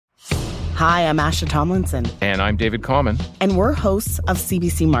Hi, I'm Asha Tomlinson. And I'm David Common. And we're hosts of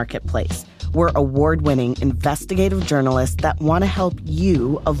CBC Marketplace. We're award-winning investigative journalists that want to help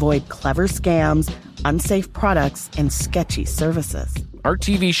you avoid clever scams, unsafe products, and sketchy services. Our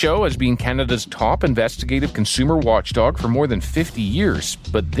TV show has been Canada's top investigative consumer watchdog for more than 50 years,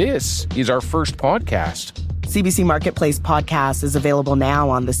 but this is our first podcast. CBC Marketplace podcast is available now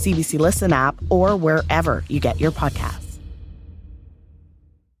on the CBC Listen app or wherever you get your podcasts.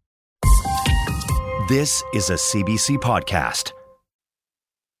 This is a CBC podcast.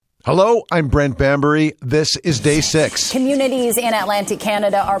 Hello, I'm Brent Bambury. This is Day 6. Communities in Atlantic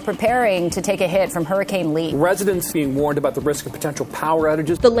Canada are preparing to take a hit from Hurricane Lee. Residents being warned about the risk of potential power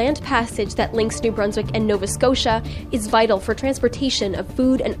outages. The land passage that links New Brunswick and Nova Scotia is vital for transportation of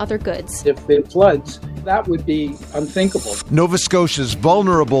food and other goods. If it floods, that would be unthinkable. Nova Scotia's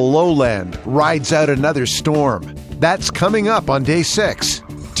vulnerable lowland rides out another storm. That's coming up on Day 6.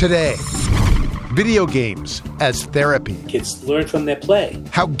 Today, video games as therapy. Kids learn from their play.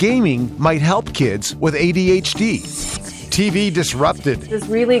 How gaming might help kids with ADHD. TV disrupted. There's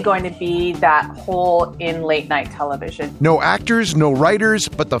really going to be that hole in late night television. No actors, no writers,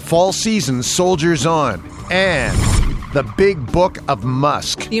 but the fall season soldiers on. And the big book of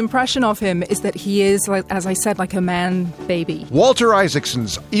Musk. The impression of him is that he is, as I said, like a man baby. Walter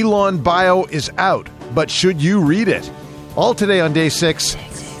Isaacson's Elon bio is out, but should you read it? All today on Day 6.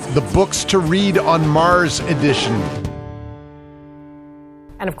 The Books to Read on Mars edition.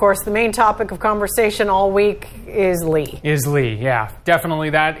 And of course, the main topic of conversation all week is Lee. Yeah. Definitely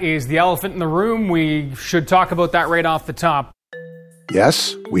that is the elephant in the room. We should talk about that right off the top.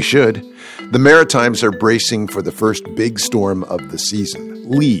 Yes, we should. The Maritimes are bracing for the first big storm of the season.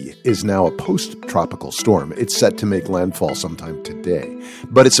 Lee is now a post-tropical storm. It's set to make landfall sometime today.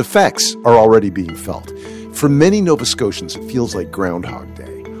 But its effects are already being felt. For many Nova Scotians, it feels like Groundhog Day.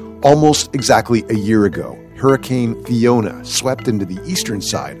 Almost exactly a year ago, Hurricane Fiona swept into the eastern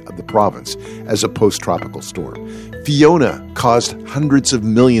side of the province as a post-tropical storm. Fiona caused hundreds of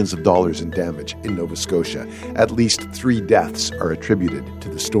millions of dollars in damage in Nova Scotia. At least 3 deaths are attributed to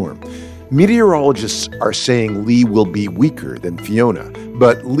the storm. Meteorologists are saying Lee will be weaker than Fiona,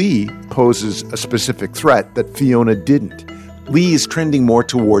 but Lee poses a specific threat that Fiona didn't. Lee is trending more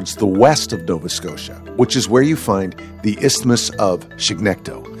towards the west of Nova Scotia, which is where you find the Isthmus of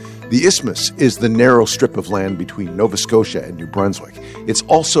Chignecto. The isthmus is the narrow strip of land between Nova Scotia and New Brunswick. It's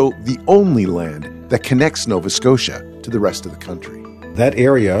also the only land that connects Nova Scotia to the rest of the country. That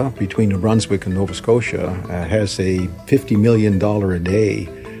area between New Brunswick and Nova Scotia has a $50 million a day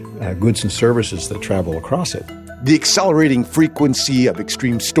goods and services that travel across it. The accelerating frequency of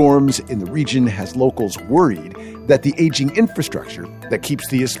extreme storms in the region has locals worried that the aging infrastructure that keeps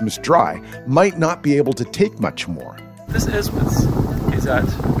the isthmus dry might not be able to take much more. This isthmus is at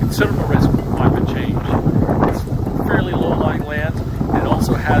considerable risk of climate change. It's fairly low-lying land, and it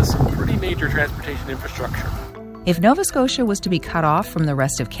also has some pretty major transportation infrastructure. If Nova Scotia was to be cut off from the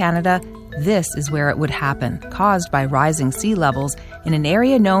rest of Canada, this is where it would happen, caused by rising sea levels in an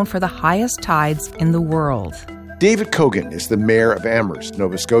area known for the highest tides in the world. David Cogan is the mayor of Amherst,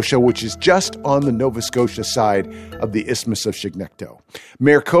 Nova Scotia, which is just on the Nova Scotia side of the Isthmus of Chignecto.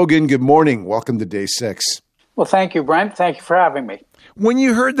 Mayor Cogan, good morning. Welcome to Day 6. Well, thank you, Brent. Thank you for having me. When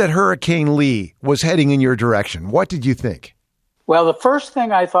you heard that Hurricane Lee was heading in your direction, what did you think? Well, the first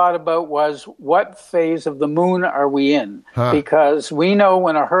thing I thought about was, what phase of the moon are we in? Because we know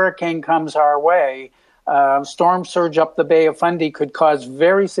when a hurricane comes our way, storm surge up the Bay of Fundy could cause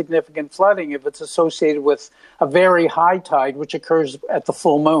very significant flooding if it's associated with a very high tide, which occurs at the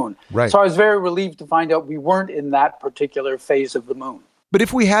full moon. Right. So I was very relieved to find out we weren't in that particular phase of the moon. But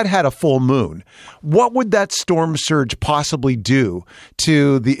if we had a full moon, what would that storm surge possibly do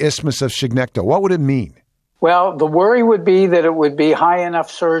to the Isthmus of Chignecto? What would it mean? Well, the worry would be that it would be high enough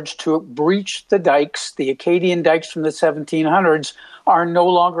surge to breach the dikes. The Acadian dikes from the 1700s are no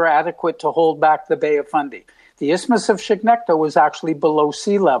longer adequate to hold back the Bay of Fundy. The Isthmus of Chignecto was actually below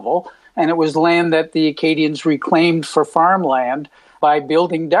sea level, and it was land that the Acadians reclaimed for farmland by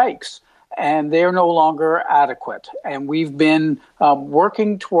building dikes. And they're no longer adequate. And we've been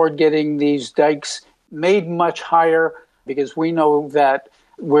working toward getting these dikes made much higher, because we know that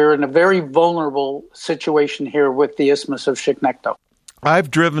we're in a very vulnerable situation here with the Isthmus of Chignecto.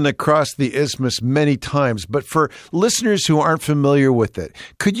 I've driven across the isthmus many times, but for listeners who aren't familiar with it,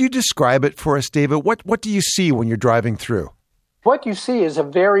 could you describe it for us, David? What do you see when you're driving through? What you see is a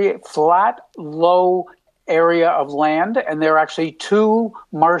very flat, low area of land, and there are actually 2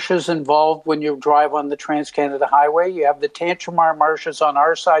 marshes involved when you drive on the Trans-Canada Highway. You have the Tantramar marshes on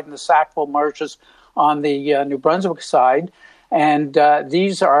our side and the Sackville marshes on the New Brunswick side. And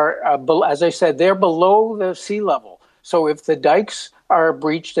these are, as I said, they're below the sea level. So if the dikes are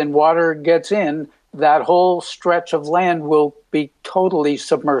breached and water gets in, that whole stretch of land will be totally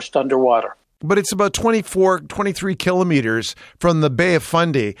submerged underwater. But it's about 23 kilometers from the Bay of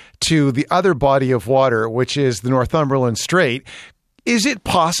Fundy to the other body of water, which is the Northumberland Strait. Is it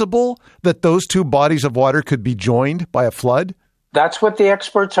possible that those two bodies of water could be joined by a flood? That's what the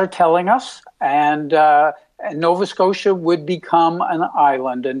experts are telling us. And Nova Scotia would become an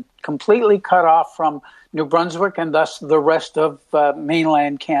island and completely cut off from New Brunswick and thus the rest of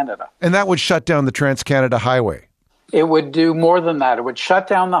mainland Canada. And that would shut down the Trans-Canada Highway. It would do more than that. It would shut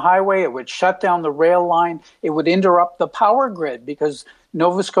down the highway. It would shut down the rail line. It would interrupt the power grid because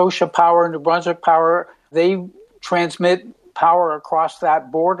Nova Scotia Power, New Brunswick Power, they transmit power across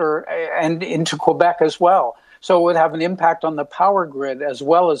that border and into Quebec as well. So it would have an impact on the power grid as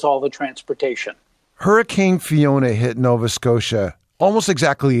well as all the transportation. Hurricane Fiona hit Nova Scotia almost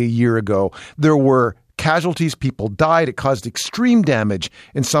exactly a year ago. There were casualties, people died. It caused extreme damage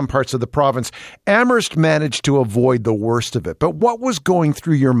in some parts of the province. Amherst managed to avoid the worst of it. But what was going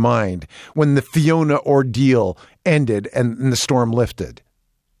through your mind when the Fiona ordeal ended and the storm lifted?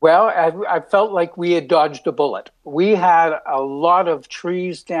 Well, I felt like we had dodged a bullet. We had a lot of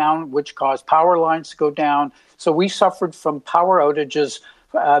trees down, which caused power lines to go down. So we suffered from power outages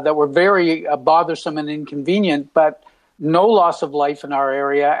that were very bothersome and inconvenient, but no loss of life in our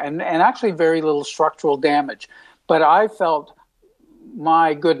area and actually very little structural damage. But I felt,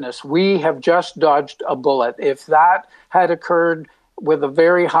 my goodness, we have just dodged a bullet. If that had occurred with a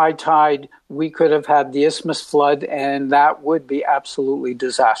very high tide, we could have had the Isthmus flood, and that would be absolutely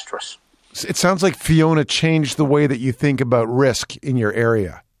disastrous. It sounds like Fiona changed the way that you think about risk in your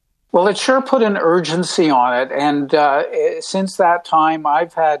area. Well, it sure put an urgency on it. And since that time,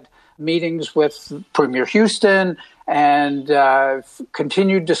 I've had meetings with Premier Houston and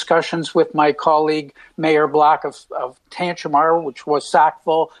continued discussions with my colleague, Mayor Black of Tantramar, which was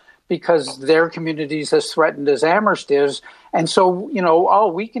Sackville, because their community is as threatened as Amherst is. And so,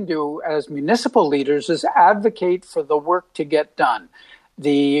 all we can do as municipal leaders is advocate for the work to get done.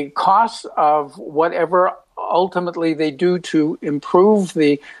 The costs of whatever ultimately they do to improve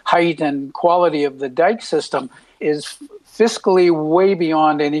the height and quality of the dike system is fiscally way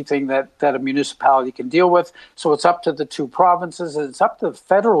beyond anything that a municipality can deal with. So it's up to the two provinces and it's up to the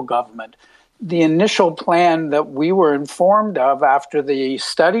federal government. The initial plan that we were informed of after the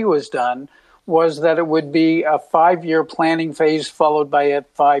study was done was that it would be a 5-year planning phase followed by a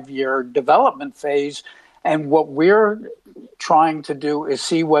 5-year development phase. And what we're trying to do is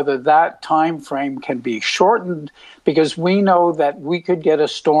see whether that time frame can be shortened, because we know that we could get a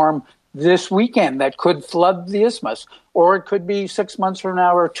storm this weekend that could flood the Isthmus, or it could be 6 months from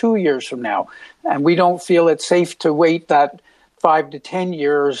now or 2 years from now. And we don't feel it's safe to wait that 5 to 10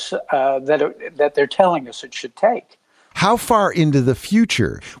 years that they're telling us it should take. How far into the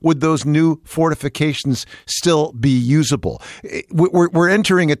future would those new fortifications still be usable? We're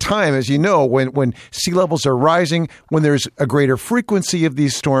entering a time, as you know, when sea levels are rising, when there's a greater frequency of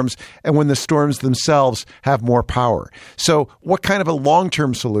these storms, and when the storms themselves have more power. So what kind of a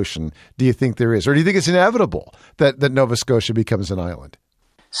long-term solution do you think there is? Or do you think it's inevitable that Nova Scotia becomes an island?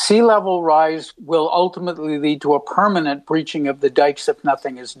 Sea level rise will ultimately lead to a permanent breaching of the dikes if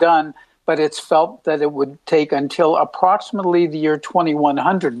nothing is done. But it's felt that it would take until approximately the year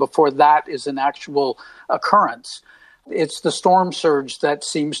 2100 before that is an actual occurrence. It's the storm surge that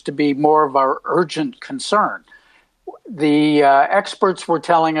seems to be more of our urgent concern. The experts were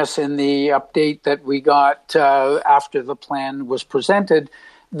telling us in the update that we got after the plan was presented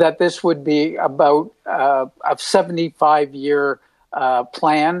that this would be about a 75-year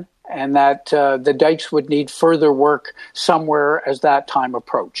plan, and that the dikes would need further work somewhere as that time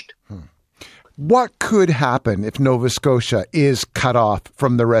approached. What could happen if Nova Scotia is cut off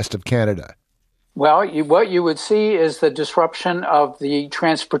from the rest of Canada? Well, what you would see is the disruption of the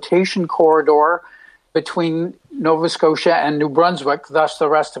transportation corridor between Nova Scotia and New Brunswick, thus the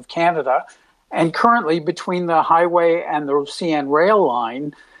rest of Canada. And currently, between the highway and the CN rail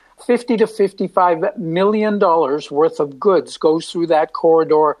line, $50 to $55 million worth of goods goes through that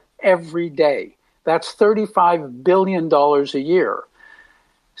corridor every day. That's $35 billion a year.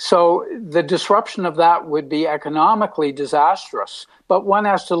 So the disruption of that would be economically disastrous. But one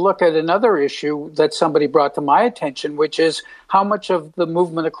has to look at another issue that somebody brought to my attention, which is how much of the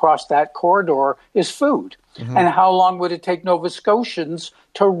movement across that corridor is food, and how long would it take Nova Scotians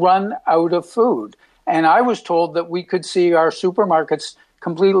to run out of food. And I was told that we could see our supermarkets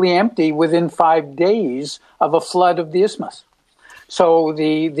completely empty within 5 days of a flood of the Isthmus. So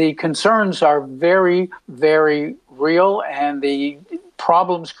the concerns are very, very real, and the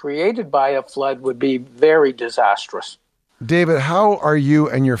problems created by a flood would be very disastrous. David, how are you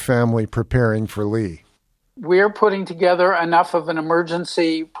and your family preparing for Lee? We're putting together enough of an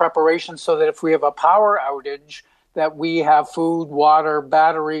emergency preparation so that if we have a power outage, that we have food, water,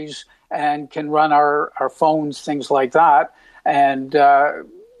 batteries, and can run our phones, things like that. And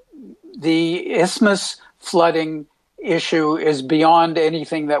the isthmus flooding issue is beyond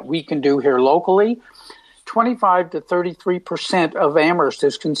anything that we can do here locally. 25 to 33% of Amherst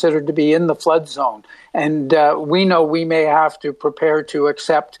is considered to be in the flood zone. And we know we may have to prepare to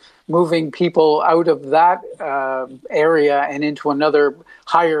accept moving people out of that area and into another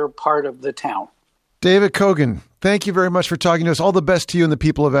higher part of the town. David Cogan, thank you very much for talking to us. All the best to you and the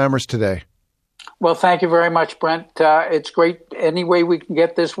people of Amherst today. Well, thank you very much, Brent. It's great. Any way we can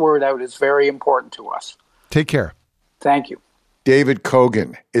get this word out is very important to us. Take care. Thank you. David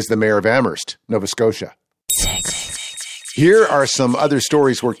Cogan is the mayor of Amherst, Nova Scotia. Here are some other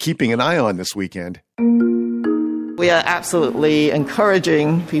stories we're keeping an eye on this weekend. We are absolutely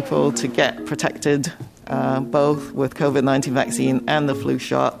encouraging people to get protected, both with COVID-19 vaccine and the flu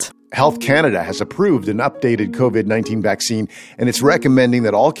shot. Health Canada has approved an updated COVID-19 vaccine, and it's recommending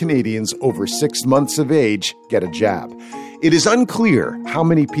that all Canadians over 6 months of age get a jab. It is unclear how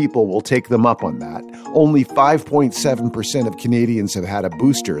many people will take them up on that. Only 5.7% of Canadians have had a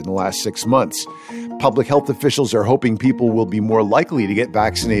booster in the last 6 months. Public health officials are hoping people will be more likely to get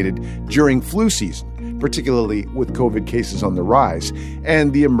vaccinated during flu season, particularly with COVID cases on the rise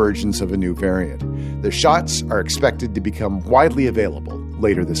and the emergence of a new variant. The shots are expected to become widely available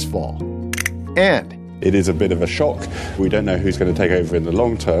later this fall. And it is a bit of a shock. We don't know who's going to take over in the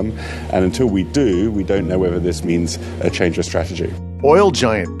long term, and until we do, we don't know whether this means a change of strategy. Oil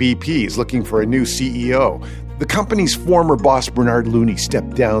giant BP is looking for a new CEO. The company's former boss, Bernard Looney,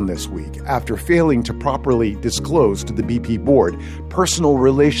 stepped down this week after failing to properly disclose to the BP board personal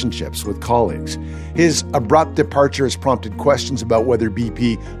relationships with colleagues. His abrupt departure has prompted questions about whether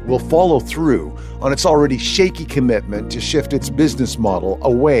BP will follow through on its already shaky commitment to shift its business model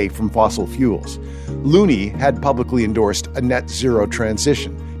away from fossil fuels. Looney had publicly endorsed a net zero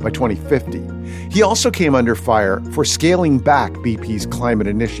transition by 2050. He also came under fire for scaling back BP's climate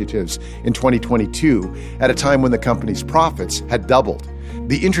initiatives in 2022 at a time when the company's profits had doubled.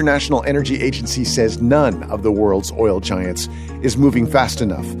 The International Energy Agency says none of the world's oil giants is moving fast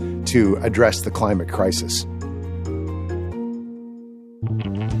enough to address the climate crisis.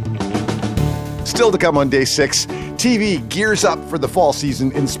 Still to come on day 6, TV gears up for the fall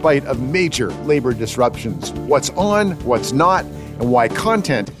season in spite of major labor disruptions. What's on, what's not, and why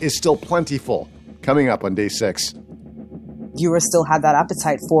content is still plentiful. Coming up on day 6. Viewers still had that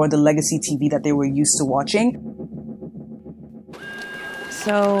appetite for the legacy TV that they were used to watching.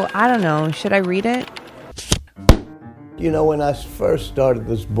 So, I don't know, should I read it? You know, when I first started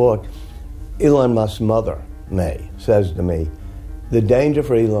this book, Elon Musk's mother, May, says to me, the danger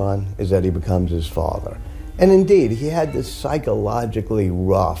for Elon is that he becomes his father. And indeed, he had this psychologically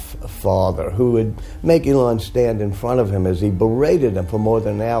rough father who would make Elon stand in front of him as he berated him for more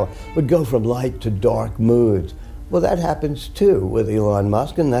than an hour, would go from light to dark moods. Well, that happens too with Elon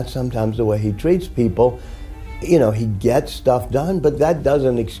Musk, and that's sometimes the way he treats people. You know, he gets stuff done, but that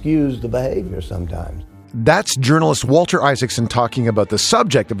doesn't excuse the behavior sometimes. That's journalist Walter Isaacson talking about the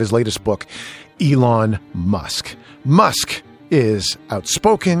subject of his latest book, Elon Musk. Musk is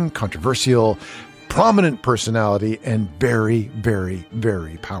outspoken, controversial, prominent personality, and very, very,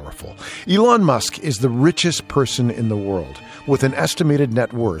 very powerful. Elon Musk is the richest person in the world with an estimated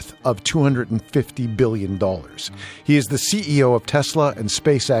net worth of $250 billion. He is the CEO of Tesla and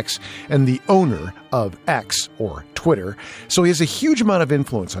SpaceX and the owner of X, or Twitter, so he has a huge amount of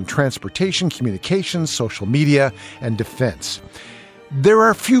influence on transportation, communications, social media, and defense. There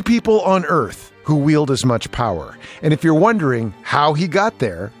are few people on Earth who wield as much power, and if you're wondering how he got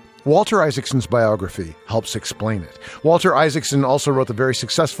there, Walter Isaacson's biography helps explain it. Walter Isaacson also wrote the very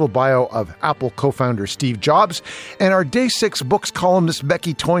successful bio of Apple co-founder Steve Jobs, and our Day 6 Books columnist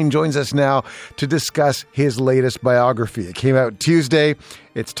Becky Toyne joins us now to discuss his latest biography. It came out Tuesday.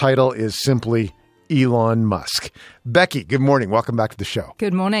 Its title is simply Elon Musk. Becky, good morning. Welcome back to the show.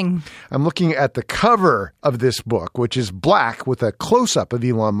 Good morning. I'm looking at the cover of this book, which is black with a close-up of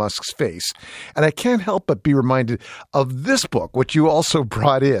Elon Musk's face. And I can't help but be reminded of this book, which you also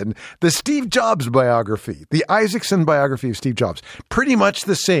brought in, the Steve Jobs biography, the Isaacson biography of Steve Jobs. Pretty much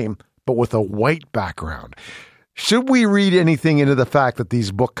the same, but with a white background. Should we read anything into the fact that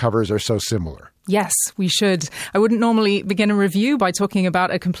these book covers are so similar? Yes, we should. I wouldn't normally begin a review by talking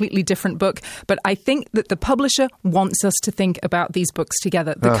about a completely different book, but I think that the publisher wants us to think about these books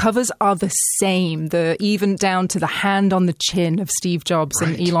together. The covers are the same, even down to the hand on the chin of Steve Jobs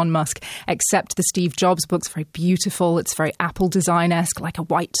and Elon Musk, except the Steve Jobs book's very beautiful. It's very Apple design-esque, like a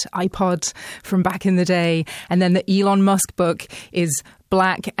white iPod from back in the day. And then the Elon Musk book is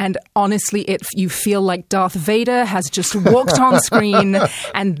black, and honestly, you feel like Darth Vader has just walked on screen,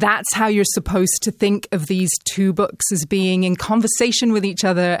 and that's how you're supposed to think of these two books, as being in conversation with each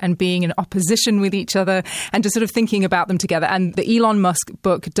other and being in opposition with each other, and just sort of thinking about them together. And the Elon Musk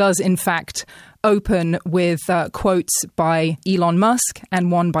book does, in fact, open with quotes by Elon Musk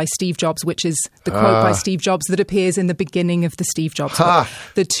and one by Steve Jobs, which is the quote by Steve Jobs that appears in the beginning of the Steve Jobs book.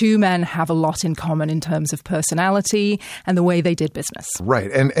 The two men have a lot in common in terms of personality and the way they did business.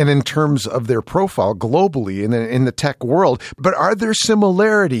 Right. And in terms of their profile globally in the tech world. But are there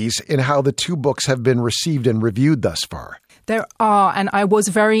similarities in how the two books have been received and reviewed thus far? There are, and I was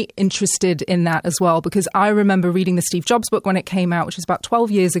very interested in that as well, because I remember reading the Steve Jobs book when it came out, which was about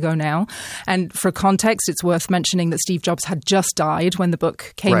 12 years ago now. And for context, it's worth mentioning that Steve Jobs had just died when the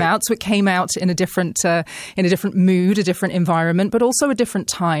book came out. So it came out in a different mood, a different environment, but also a different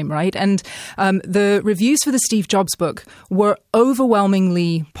time, right? And the reviews for the Steve Jobs book were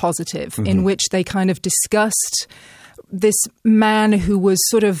overwhelmingly positive, in which they kind of discussed this man who was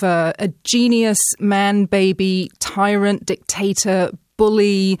sort of a genius, man-baby, tyrant, dictator,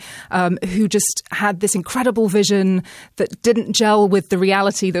 bully, who just had this incredible vision that didn't gel with the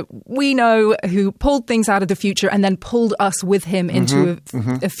reality that we know, who pulled things out of the future and then pulled us with him into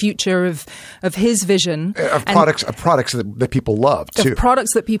a future of his vision. Of products that people loved, too. Of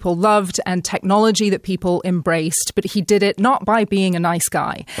products that people loved and technology that people embraced, but he did it not by being a nice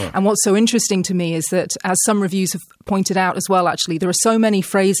guy. And what's so interesting to me is that, as some reviews have pointed out as well, actually, there are so many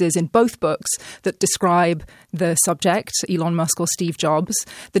phrases in both books that describe the subject, Elon Musk or Steve Jobs,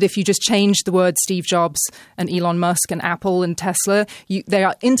 that if you just change the word Steve Jobs and Elon Musk and Apple and Tesla, they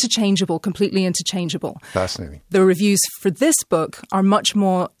are interchangeable, completely interchangeable. Fascinating. The reviews for this book are much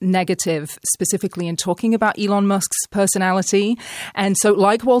more negative, specifically in talking about Elon Musk's personality. And so,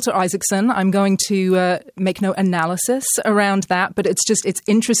 like Walter Isaacson, I'm going to make no analysis around that, but it's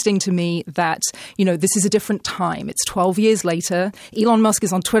interesting to me that, this is a different time. It's 12 years later. Elon Musk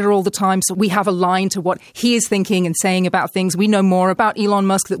is on Twitter all the time, so we have a line to what he is thinking and saying about things. We know more about Elon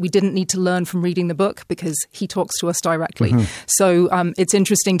Musk that we didn't need to learn from reading the book because he talks to us directly. So it's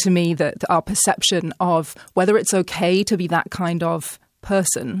interesting to me that our perception of whether it's okay to be that kind of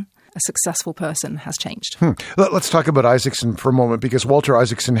person, a successful person, has changed. Let's talk about Isaacson for a moment, because Walter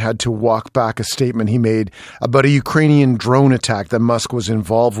Isaacson had to walk back a statement he made about a Ukrainian drone attack that Musk was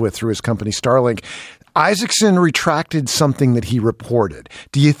involved with through his company Starlink. Isaacson retracted something that he reported.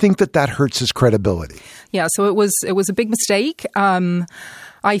 Do you think that hurts his credibility? Yeah, so it was a big mistake.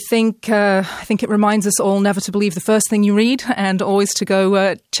 I think it reminds us all never to believe the first thing you read and always to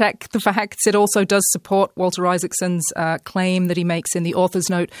go check the facts. It also does support Walter Isaacson's claim that he makes in the author's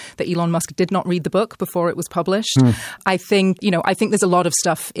note that Elon Musk did not read the book before it was published. I think there's a lot of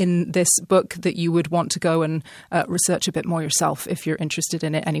stuff in this book that you would want to go and research a bit more yourself if you're interested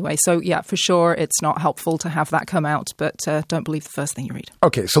in it anyway. So yeah, for sure, it's not helpful to have that come out, but don't believe the first thing you read.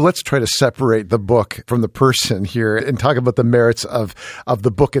 Okay, so let's try to separate the book from the person here and talk about the merits of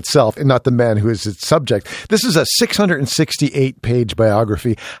the book itself and not the man who is its subject. This is a 668-page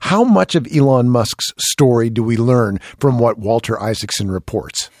biography. How much of Elon Musk's story do we learn from what Walter Isaacson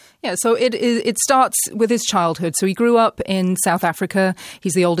reports? Yeah, so it starts with his childhood. So he grew up in South Africa.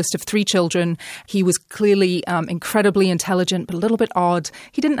 He's the oldest of three children. He was clearly incredibly intelligent, but a little bit odd.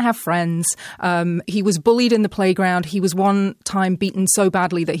 He didn't have friends. He was bullied in the playground. He was one time beaten so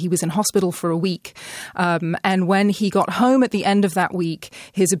badly that he was in hospital for a week. And when he got home at the end of that week,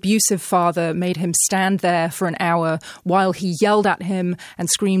 his abusive father made him stand there for an hour while he yelled at him and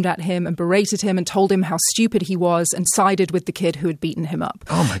screamed at him and berated him and told him how stupid he was and sided with the kid who had beaten him up.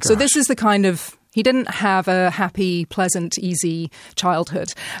 Oh my God. So this is the kind of, he didn't have a happy, pleasant, easy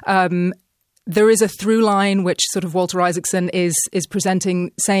childhood. There is a through line which sort of Walter Isaacson is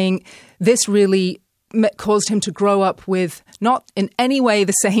presenting, saying this really caused him to grow up with not in any way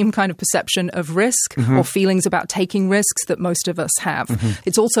the same kind of perception of risk or feelings about taking risks that most of us have.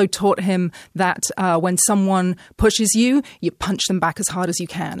 It's also taught him that when someone pushes you, you punch them back as hard as you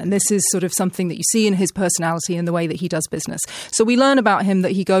can. And this is sort of something that you see in his personality and the way that he does business. So we learn about him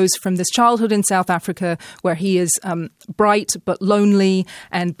that he goes from this childhood in South Africa where he is bright but lonely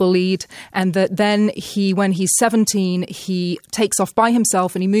and bullied, and that then when he's 17, he takes off by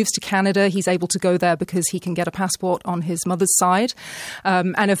himself and he moves to Canada. He's able to go there because he can get a passport on his mother's side.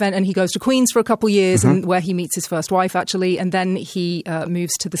 And he goes to Queens for a couple years, and where he meets his first wife, actually. And then he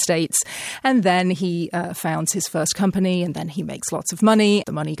moves to the States. And then he founds his first company, and then he makes lots of money.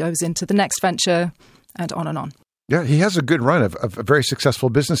 The money goes into the next venture, and on and on. Yeah, he has a good run of very successful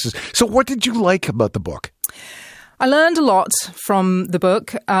businesses. So what did you like about the book? I learned a lot from the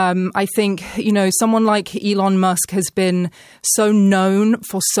book. I think, someone like Elon Musk has been so known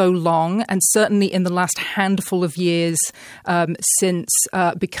for so long, and certainly in the last handful of years since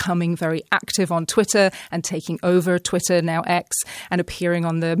becoming very active on Twitter and taking over Twitter, now X, and appearing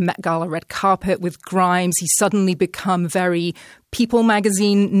on the Met Gala red carpet with Grimes. He's suddenly become very People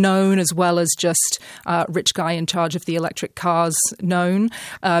magazine known, as well as just rich guy in charge of the electric cars known.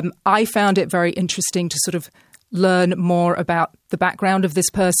 I found it very interesting to sort of learn more about the background of this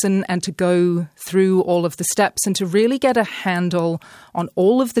person and to go through all of the steps and to really get a handle on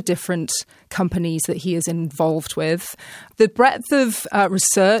all of the different companies that he is involved with. The breadth of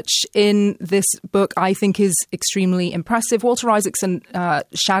research in this book, I think, is extremely impressive. Walter Isaacson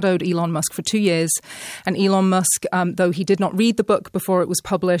shadowed Elon Musk for 2 years, and Elon Musk, though he did not read the book before it was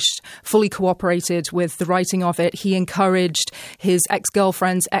published, fully cooperated with the writing of it. He encouraged his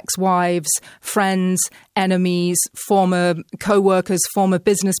ex-girlfriends, ex-wives, friends, enemies, former co-workers, former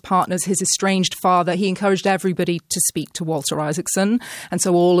business partners, his estranged father. He encouraged everybody to speak to Walter Isaacson. And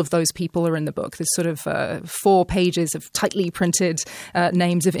so all of those people are in the book. There's sort of 4 pages of tightly printed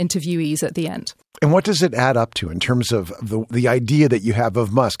names of interviewees at the end. And what does it add up to in terms of the idea that you have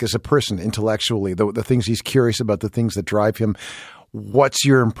of Musk as a person intellectually, the things he's curious about, the things that drive him? What's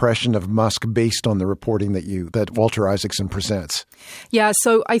your impression of Musk based on the reporting that Walter Isaacson presents? Yeah,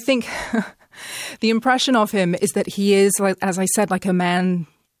 so I think the impression of him is that he is, as I said, like a man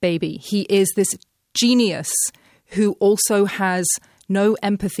baby. He is this genius who also has no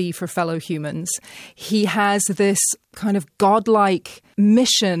empathy for fellow humans. He has this kind of godlike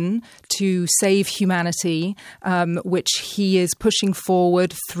mission to save humanity, which he is pushing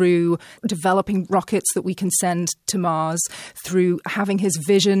forward through developing rockets that we can send to Mars, through having his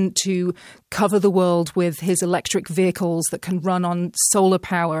vision to cover the world with his electric vehicles that can run on solar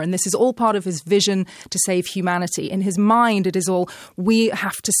power. And this is all part of his vision to save humanity. In his mind, it is all, we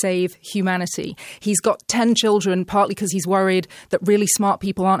have to save humanity. He's got 10 children, partly because he's worried that really smart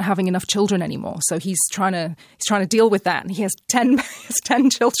people aren't having enough children anymore. So he's trying to deal with that. And he has 10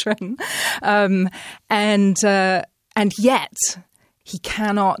 children. And yet he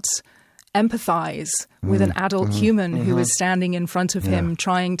cannot empathize with an adult human who is standing in front of him,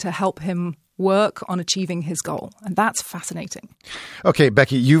 trying to help him work on achieving his goal. And that's fascinating. Okay,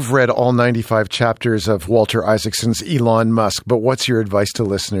 Becky, you've read all 95 chapters of Walter Isaacson's Elon Musk, but what's your advice to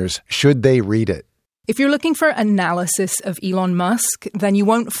listeners? Should they read it? If you're looking for analysis of Elon Musk, then you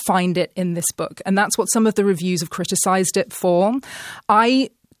won't find it in this book. And that's what some of the reviews have criticized it for. I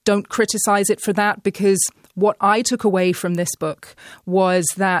don't criticize it for that, because what I took away from this book was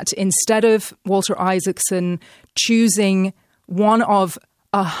that instead of Walter Isaacson choosing one of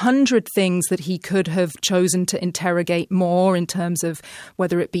 100 things that he could have chosen to interrogate more in terms of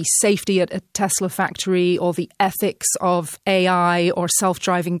whether it be safety at a Tesla factory or the ethics of AI or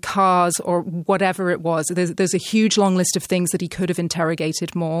self-driving cars or whatever it was. There's a huge long list of things that he could have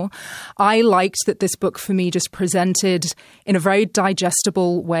interrogated more. I liked that this book for me just presented in a very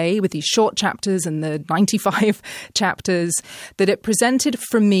digestible way with these short chapters and the 95 chapters, that it presented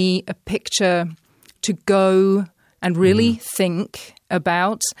for me a picture to go and really think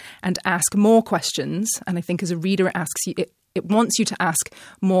about and ask more questions. And I think as a reader, it wants you to ask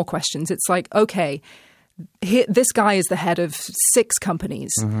more questions. It's like, okay, this guy is the head of 6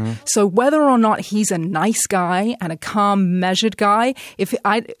 companies. So whether or not he's a nice guy and a calm, measured guy,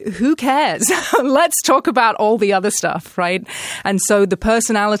 who cares? Let's talk about all the other stuff, right? And so the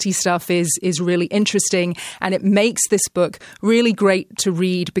personality stuff is really interesting, and it makes this book really great to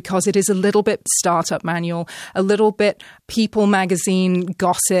read because it is a little bit startup manual, a little bit People magazine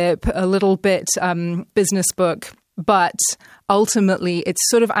gossip, a little bit business book. But ultimately, it's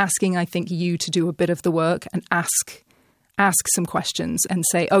sort of asking, I think, you to do a bit of the work and ask some questions and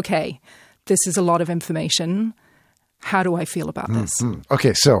say, okay, this is a lot of information. How do I feel about this?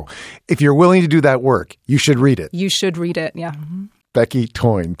 Okay, so if you're willing to do that work, you should read it. You should read it, yeah. Becky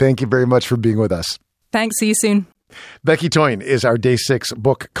Toyne, thank you very much for being with us. Thanks. See you soon. Becky Toyne is our Day 6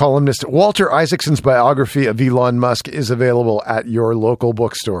 book columnist. Walter Isaacson's biography of Elon Musk is available at your local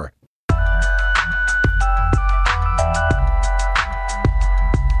bookstore.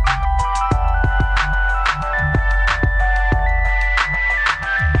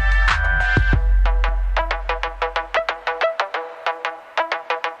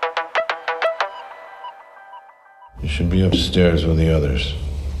 downstairs with the others?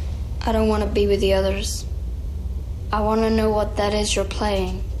 I don't want to be with the others. I want to know what that is you're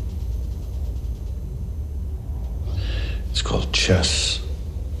playing. It's called chess.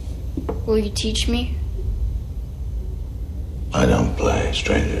 Will you teach me? I don't play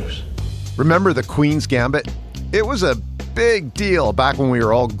strangers. Remember the Queen's Gambit? It was a big deal back when we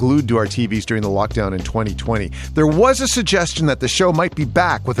were all glued to our TVs during the lockdown in 2020. There was a suggestion that the show might be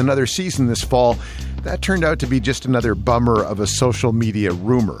back with another season this fall. That turned out to be just another bummer of a social media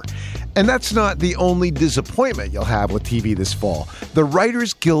rumor. And that's not the only disappointment you'll have with TV this fall. The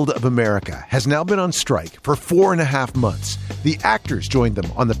Writers Guild of America has now been on strike for 4.5 months. The actors joined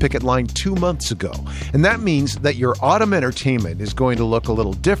them on the picket line 2 months ago. And that means that your autumn entertainment is going to look a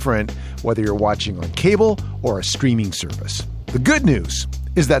little different whether you're watching on cable or a streaming service. The good news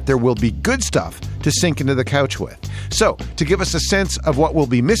is that there will be good stuff to sink into the couch with. So, to give us a sense of what we'll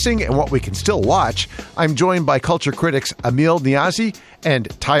be missing and what we can still watch, I'm joined by culture critics Emil Niazi and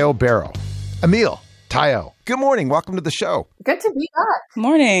Tayo Barrow. Emil, Tayo, good morning. Welcome to the show. Good to be back.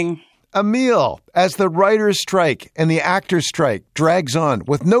 Morning. Emil, as the writers' strike and the actors' strike drags on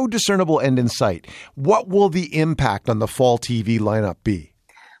with no discernible end in sight, what will the impact on the fall TV lineup be?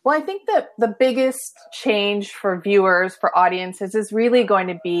 Well, I think that the biggest change for viewers, for audiences, is really going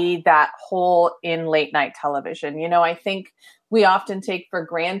to be that hole in late night television. You know, I think we often take for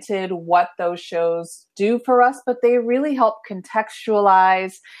granted what those shows do for us, but they really help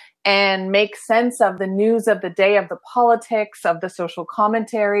contextualize and make sense of the news of the day, of the politics, of the social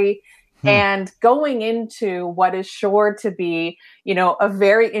commentary, and going into what is sure to be, you know, a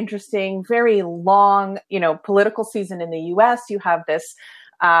very interesting, very long, you know, political season in the U.S. You have this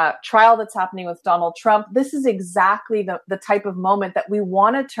trial that's happening with Donald Trump. This is exactly the type of moment that we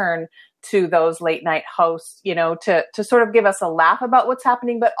want to turn to those late night hosts, you know, to sort of give us a laugh about what's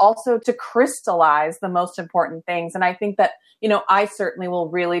happening, but also to crystallize the most important things. And I think that, you know, I certainly will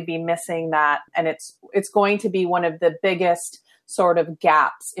really be missing that. And it's going to be one of the biggest sort of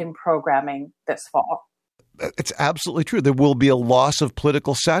gaps in programming this fall. It's absolutely true. There will be a loss of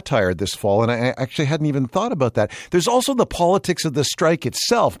political satire this fall, and I actually hadn't even thought about that. There's also the politics of the strike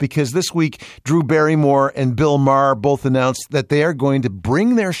itself, because this week, Drew Barrymore and Bill Maher both announced that they are going to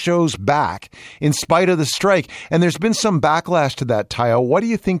bring their shows back in spite of the strike. And there's been some backlash to that, Tayo. What do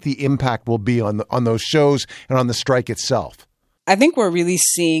you think the impact will be on those shows and on the strike itself? I think we're really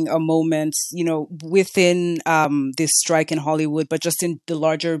seeing a moment, you know, within this strike in Hollywood, but just in the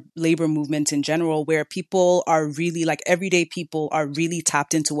larger labor movement in general, where people are really, like everyday people are really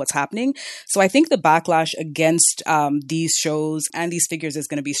tapped into what's happening. So I think the backlash against these shows and these figures is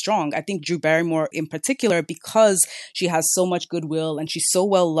going to be strong. I think Drew Barrymore in particular, because she has so much goodwill and she's so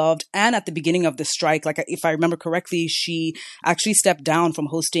well loved. And at the beginning of the strike, like if I remember correctly, she actually stepped down from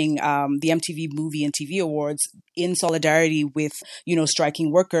hosting the MTV Movie and TV Awards in solidarity with, you know,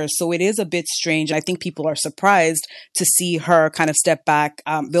 striking workers. So it is a bit strange. I think people are surprised to see her kind of step back.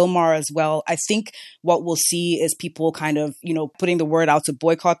 Bill Maher as well. I think what we'll see is people kind of, you know, putting the word out to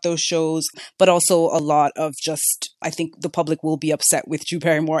boycott those shows, but also a lot of just, I think the public will be upset with Drew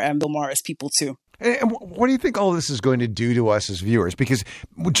Barrymore and Bill Maher as people too. And what do you think all this is going to do to us as viewers? Because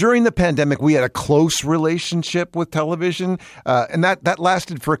during the pandemic, we had a close relationship with television, and that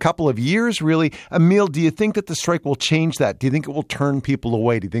lasted for a couple of years, really. Emil, do you think that the strike will change that? Do you think it will turn people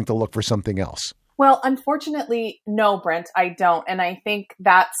away? Do you think they'll look for something else? Well, unfortunately, no, Brent, I don't. And I think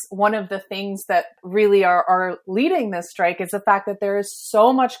that's one of the things that really are leading this strike is the fact that there is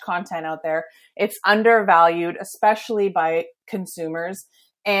so much content out there. It's undervalued, especially by consumers.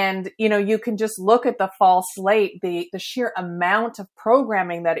 And, you know, you can just look at the fall slate, the sheer amount of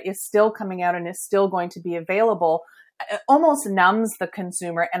programming that is still coming out and is still going to be available. It almost numbs the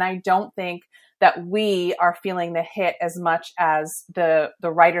consumer. And I don't think that we are feeling the hit as much as the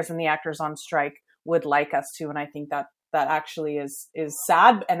writers and the actors on strike would like us to. And I think that actually is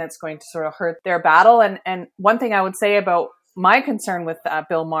sad, and it's going to sort of hurt their battle. And one thing I would say about my concern with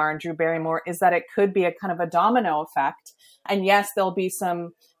Bill Maher and Drew Barrymore is that it could be a kind of a domino effect. And yes, there'll be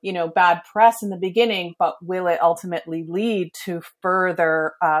some, you know, bad press in the beginning, but will it ultimately lead to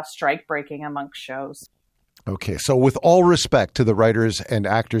further strike breaking amongst shows? Okay, so with all respect to the writers and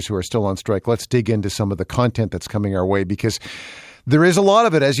actors who are still on strike, let's dig into some of the content that's coming our way, because there is a lot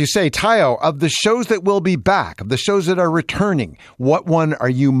of it, as you say. Tayo, of the shows that will be back, of the shows that are returning, what one are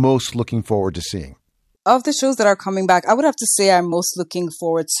you most looking forward to seeing? Of the shows that are coming back, I would have to say I'm most looking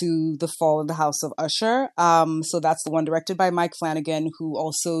forward to The Fall of the House of Usher. So that's the one directed by Mike Flanagan, who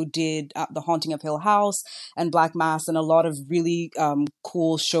also did The Haunting of Hill House and Black Mass and a lot of really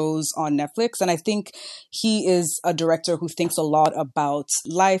cool shows on Netflix. And I think he is a director who thinks a lot about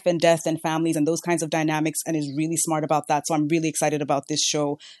life and death and families and those kinds of dynamics and is really smart about that. So I'm really excited about this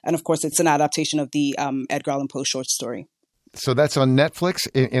show. And of course, it's an adaptation of the Edgar Allan Poe short story. So that's on Netflix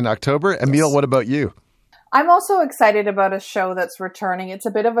in October. Emil, what about you? I'm also excited about a show that's returning. It's a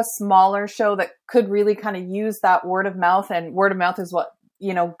bit of a smaller show that could really kind of use that word of mouth, and word of mouth is what,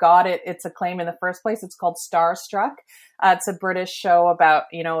 got its acclaim in the first place. It's called Starstruck. It's a British show about,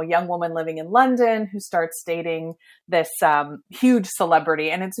 a young woman living in London who starts dating this huge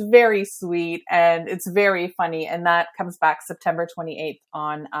celebrity, and it's very sweet and it's very funny. And that comes back September 28th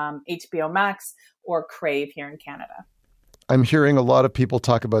on HBO Max or Crave here in Canada. I'm hearing a lot of people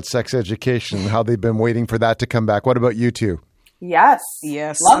talk about Sex Education and how they've been waiting for that to come back. What about you two? Yes.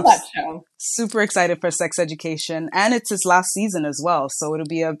 Love that show. Super excited for Sex Education. And it's his last season as well. So it'll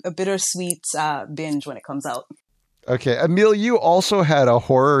be a bittersweet binge when it comes out. Okay. Emil, you also had a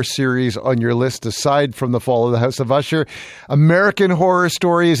horror series on your list aside from The Fall of the House of Usher. American Horror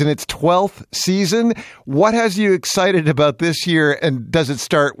Story is in its 12th season. What has you excited about this year, and does it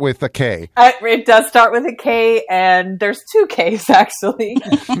start with a K? It does start with a K, and there's two Ks, actually.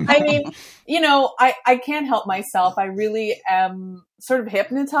 I mean, I can't help myself. I really am sort of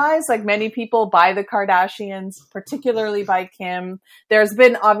hypnotized, like many people, by the Kardashians, particularly by Kim. There's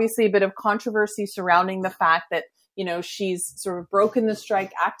been obviously a bit of controversy surrounding the fact that she's sort of broken the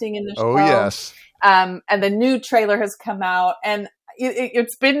strike acting in the show. Oh, yes. And the new trailer has come out, and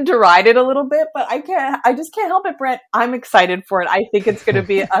it's been derided a little bit, but I just can't help it, Brent. I'm excited for it. I think it's going to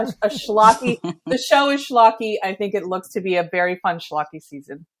be a schlocky. The show is schlocky. I think it looks to be a very fun schlocky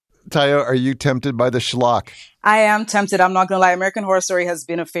season. Tayo, are you tempted by the schlock? I am tempted. I'm not going to lie. American Horror Story has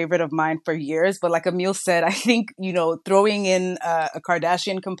been a favorite of mine for years. But like Emil said, I think, throwing in a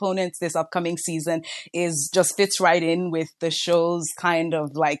Kardashian component this upcoming season just fits right in with the show's kind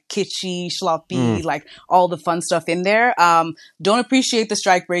of like kitschy, sloppy, like all the fun stuff in there. Don't appreciate the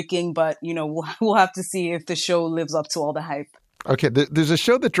strike breaking, but, we'll have to see if the show lives up to all the hype. Okay, there's a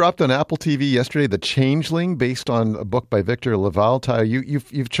show that dropped on Apple TV yesterday, The Changeling, based on a book by Victor Laval. Tayo,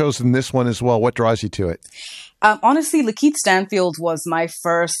 you've chosen this one as well. What draws you to it? Honestly, Lakeith Stanfield was my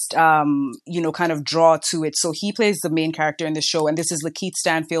first, kind of draw to it. So he plays the main character in the show. And this is Lakeith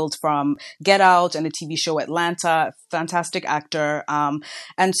Stanfield from Get Out and the TV show Atlanta. Fantastic actor.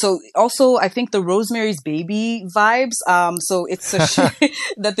 And so also, I think the Rosemary's Baby vibes. So it's a show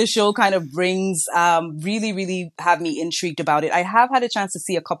that the show kind of brings, really, really have me intrigued about it. I have had a chance to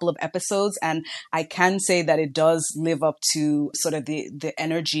see a couple of episodes, and I can say that it does live up to sort of the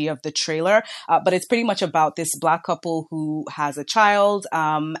energy of the trailer. But it's pretty much about this Black couple who has a child,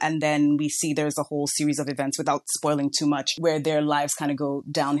 and then we see there's a whole series of events, without spoiling too much, where their lives kind of go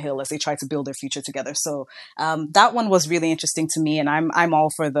downhill as they try to build their future together. So that one was really interesting to me, and I'm all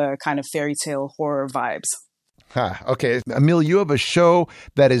for the kind of fairy tale horror vibes. Okay. Emil, you have a show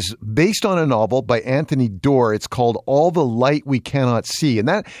that is based on a novel by Anthony Doerr. It's called All the Light We Cannot See. And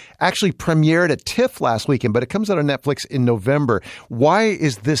that actually premiered at TIFF last weekend, but it comes out on Netflix in November. Why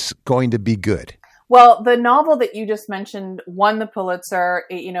is this going to be good? Well, the novel that you just mentioned won the Pulitzer.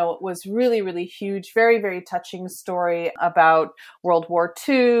 It was really, really huge, very, very touching story about World War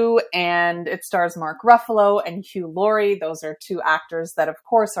II, and it stars Mark Ruffalo and Hugh Laurie. Those are two actors that, of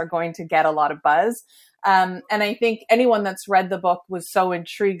course, are going to get a lot of buzz. And I think anyone that's read the book was so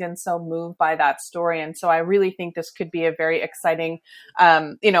intrigued and so moved by that story. And so I really think this could be a very exciting,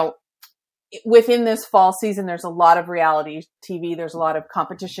 within this fall season, there's a lot of reality TV. There's a lot of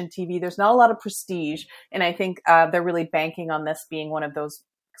competition TV. There's not a lot of prestige. And I think they're really banking on this being one of those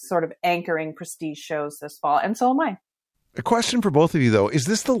sort of anchoring prestige shows this fall. And so am I. A question for both of you, though. Is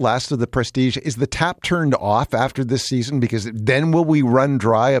this the last of the prestige? Is the tap turned off after this season? Because then will we run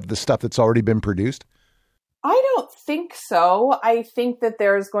dry of the stuff that's already been produced? I don't think so. I think that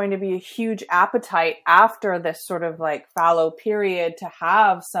there's going to be a huge appetite after this sort of like fallow period to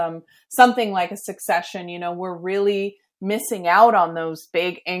have something like a Succession. We're really missing out on those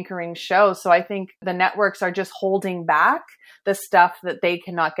big anchoring shows. So I think the networks are just holding back the stuff that they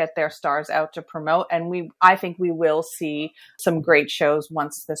cannot get their stars out to promote. And I think we will see some great shows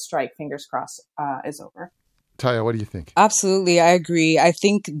once the strike, fingers crossed, is over. Taya, what do you think? Absolutely, I agree. I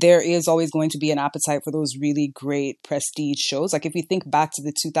think there is always going to be an appetite for those really great prestige shows. Like if you think back to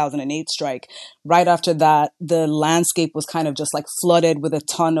the 2008 strike, right after that, the landscape was kind of just like flooded with a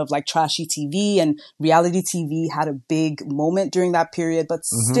ton of like trashy TV, and reality TV had a big moment during that period. But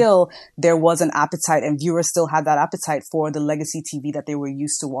still, there was an appetite, and viewers still had that appetite for the legacy TV that they were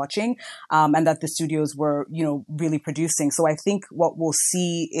used to watching, and that the studios were, really producing. So I think what we'll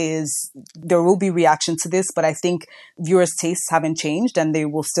see is there will be reaction to this, but I think viewers' tastes haven't changed and there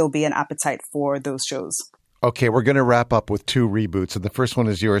will still be an appetite for those shows. Okay, we're going to wrap up with 2 reboots. And the first one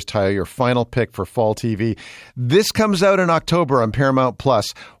is yours, Taya, your final pick for fall TV. This comes out in October on Paramount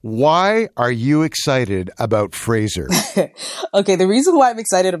Plus. Why are you excited about Frasier? Okay, the reason why I'm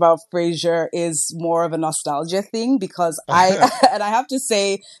excited about Frasier is more of a nostalgia thing because I have to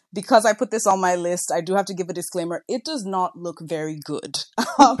say, because I put this on my list, I do have to give a disclaimer. It does not look very good.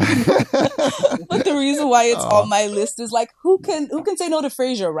 But the reason why it's on my list is like, who can say no to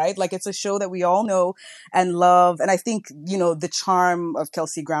Frasier, right? Like it's a show that we all know and love. And I think, the charm of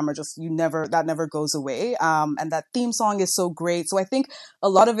Kelsey Grammer that never goes away. And that theme song is so great. So I think a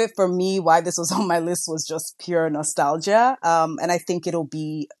lot of it for me, why this was on my list was just pure nostalgia. And I think it'll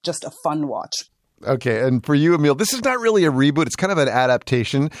be just a fun watch. Okay, and for you, Emil, this is not really a reboot. It's kind of an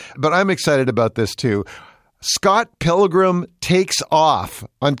adaptation, but I'm excited about this too. Scott Pilgrim takes off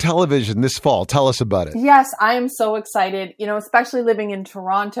on television this fall. Tell us about it. Yes, I am so excited. Especially living in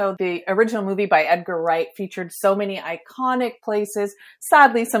Toronto, the original movie by Edgar Wright featured so many iconic places.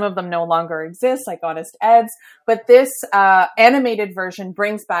 Sadly, some of them no longer exist, like Honest Ed's. But this animated version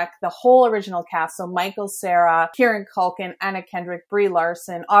brings back the whole original cast. So Michael Cera, Kieran Culkin, Anna Kendrick, Brie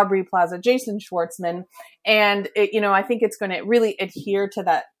Larson, Aubrey Plaza, Jason Schwartzman. And I think it's going to really adhere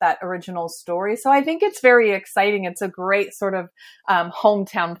to that original story. So I think it's very exciting. It's a great sort of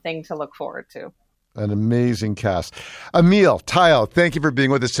hometown thing to look forward to. An amazing cast. Emil, Taya, thank you for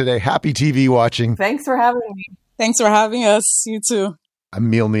being with us today. Happy TV watching. Thanks for having me. Thanks for having us. You too.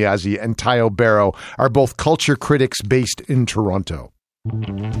 Emil Niazi and Tayo Barrow are both culture critics based in Toronto.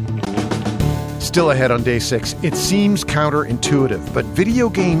 Still ahead on day 6, it seems counterintuitive, but video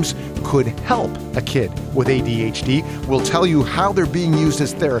games could help a kid with ADHD. We'll tell you how they're being used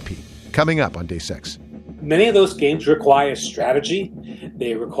as therapy. Coming up on day 6. Many of those games require strategy.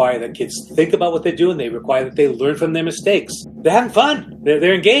 They require that kids think about what they're doing. They require that they learn from their mistakes. They're having fun.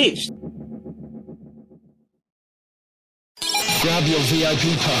 They're engaged. Grab your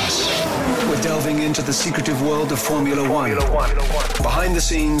VIP pass. We're delving into the secretive world of Formula One. Behind the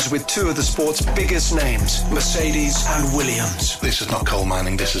scenes with 2 of the sport's biggest names, Mercedes and Williams. This is not coal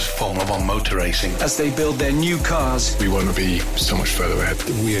mining, this is Formula One motor racing. As they build their new cars. We want to be so much further ahead.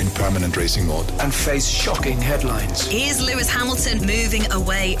 We're in permanent racing mode. And face shocking headlines. Is Lewis Hamilton moving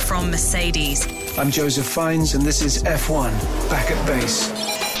away from Mercedes? I'm Joseph Fiennes and this is F1 Back at Base.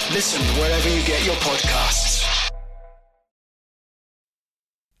 Listen wherever you get your podcasts.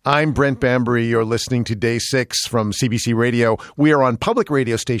 I'm Brent Bambury. You're listening to Day 6 from CBC Radio. We are on public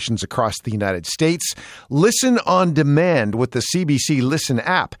radio stations across the United States. Listen on demand with the CBC Listen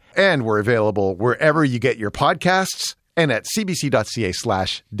app. And we're available wherever you get your podcasts and at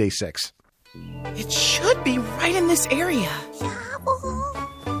cbc.ca/day6. It should be right in this area.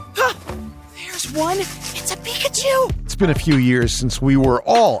 There's one. It's a Pikachu. It's been a few years since we were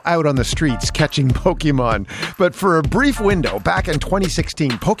all out on the streets catching Pokemon. But for a brief window, back in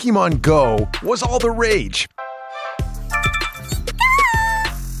 2016, Pokemon Go was all the rage.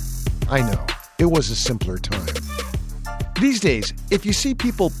 I know, it was a simpler time. These days, if you see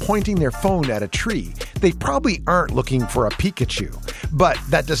people pointing their phone at a tree, they probably aren't looking for a Pikachu. But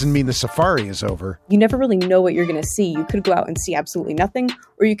that doesn't mean the safari is over. You never really know what you're going to see. You could go out and see absolutely nothing,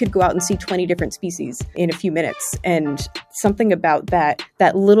 or you could go out and see 20 different species in a few minutes. And something about that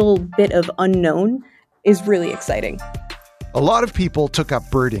little bit of unknown is really exciting. A lot of people took up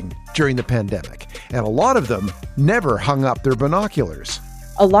birding during the pandemic, and a lot of them never hung up their binoculars.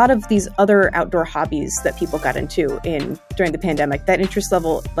 A lot of these other outdoor hobbies that people got into during the pandemic, that interest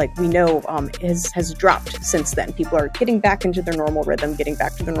level, like we know, has dropped since then. People are getting back into their normal rhythm, getting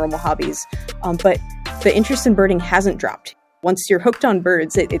back to their normal hobbies. But the interest in birding hasn't dropped. Once you're hooked on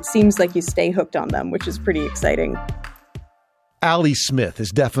birds, it seems like you stay hooked on them, which is pretty exciting. Allie Smith is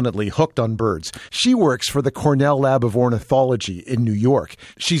definitely hooked on birds. She works for the Cornell Lab of Ornithology in New York.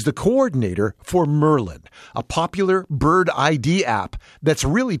 She's the coordinator for Merlin, a popular bird ID app that's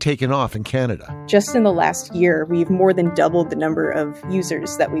really taken off in Canada. Just in the last year, we've more than doubled the number of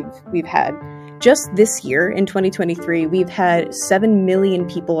users that we've had. Just this year, in 2023, we've had 7 million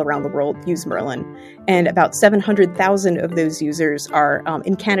people around the world use Merlin, and about 700,000 of those users are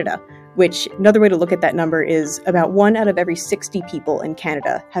in Canada. which another way to look at that number is about 1 out of every 60 people in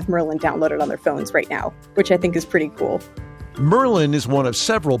Canada have Merlin downloaded on their phones right now, which I think is pretty cool. Merlin is one of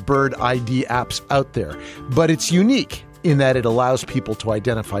several bird ID apps out there, but it's unique in that it allows people to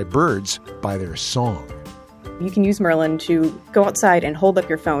identify birds by their song. You can use Merlin to go outside and hold up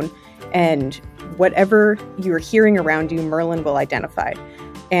your phone, and whatever you're hearing around you, Merlin will identify.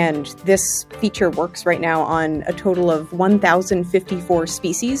 And this feature works right now on a total of 1,054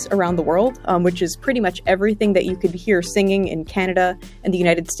 species around the world, which is pretty much everything that you could hear singing in Canada and the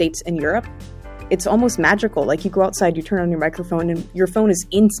United States and Europe. It's almost magical. Like, you go outside, you turn on your microphone, and your phone is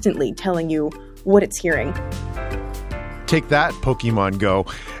instantly telling you what it's hearing. Take that, Pokemon Go.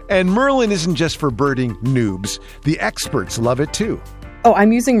 And Merlin isn't just for birding noobs. The experts love it too. Oh,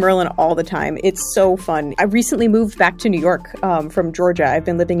 I'm using Merlin all the time. It's so fun. I recently moved back to New York from Georgia. I've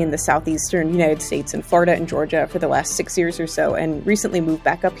been living in the southeastern United States in Florida and Georgia for the last 6 years or so, and recently moved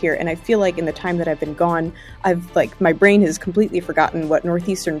back up here. And I feel like in the time that I've been gone, my brain has completely forgotten what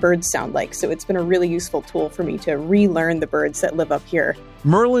northeastern birds sound like. So it's been a really useful tool for me to relearn the birds that live up here.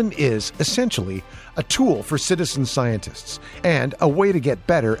 Merlin is essentially a tool for citizen scientists and a way to get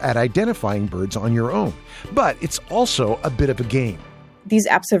better at identifying birds on your own. But it's also a bit of a game. These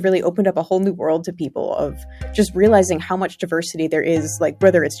apps have really opened up a whole new world to people of just realizing how much diversity there is, like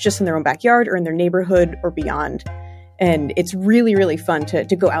whether it's just in their own backyard or in their neighborhood or beyond. And it's really, really fun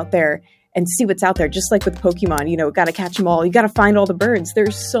to go out there and see what's out there. Just like with Pokemon, got to catch them all. You got to find all the birds.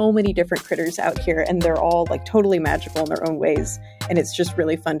 There's so many different critters out here, and they're all like totally magical in their own ways. And it's just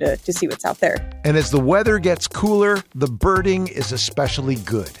really fun to see what's out there. And as the weather gets cooler, the birding is especially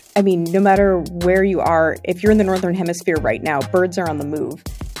good. I mean, no matter where you are, if you're in the Northern Hemisphere right now, birds are on the move.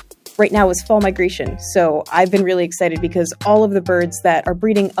 Right now is fall migration, so I've been really excited because all of the birds that are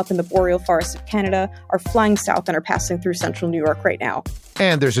breeding up in the boreal forests of Canada are flying south and are passing through central New York right now.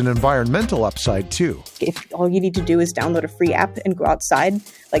 And there's an environmental upside too. If all you need to do is download a free app and go outside,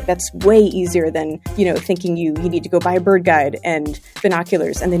 that's way easier than, thinking you need to go buy a bird guide and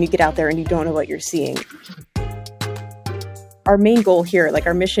binoculars, and then you get out there and you don't know what you're seeing. Our main goal here,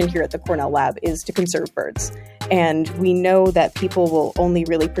 our mission here at the Cornell Lab, is to conserve birds. And we know that people will only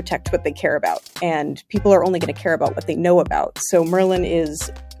really protect what they care about. And people are only going to care about what they know about. So Merlin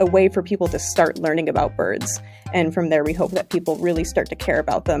is a way for people to start learning about birds. And from there, we hope that people really start to care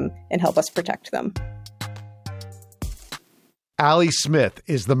about them and help us protect them. Allie Smith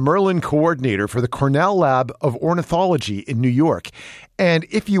is the Merlin coordinator for the Cornell Lab of Ornithology in New York. And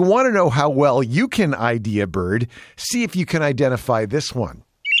if you want to know how well you can ID a bird, see if you can identify this one.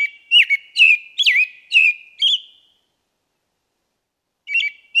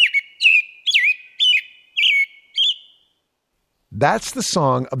 That's the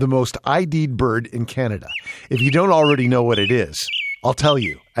song of the most ID'd bird in Canada. If you don't already know what it is, I'll tell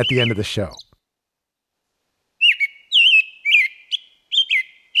you at the end of the show.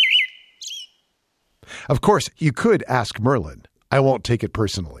 Of course, you could ask Merlin. I won't take it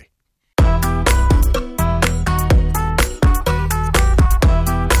personally.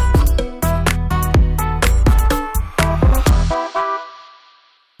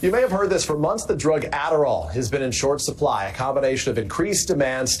 You may have heard this for months. The drug Adderall has been in short supply. A combination of increased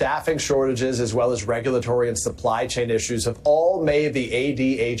demand, staffing shortages, as well as regulatory and supply chain issues have all made the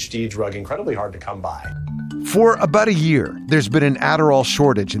ADHD drug incredibly hard to come by. For about a year, there's been an Adderall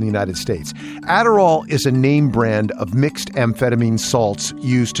shortage in the United States. Adderall is a name brand of mixed amphetamine salts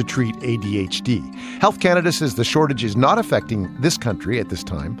used to treat ADHD. Health Canada says the shortage is not affecting this country at this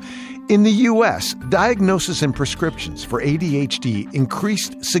time. In the U.S., diagnosis and prescriptions for ADHD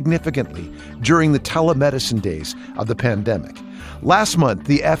increased significantly during the telemedicine days of the pandemic. Last month,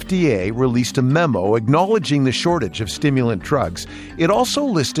 the FDA released a memo acknowledging the shortage of stimulant drugs. It also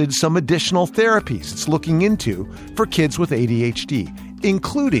listed some additional therapies it's looking into for kids with ADHD,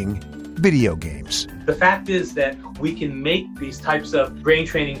 including video games. The fact is that we can make these types of brain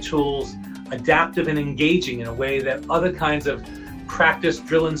training tools adaptive and engaging in a way that other kinds of practice,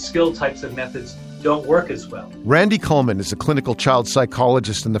 drill and skill types of methods don't work as well. Randy Coleman is a clinical child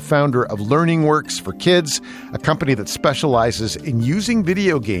psychologist and the founder of Learning Works for Kids, a company that specializes in using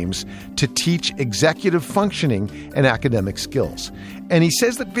video games to teach executive functioning and academic skills. And he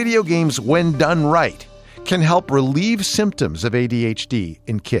says that video games, when done right, can help relieve symptoms of ADHD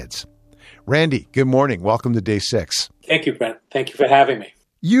in kids. Randy, good morning. Welcome to Day 6. Thank you, Brent. Thank you for having me.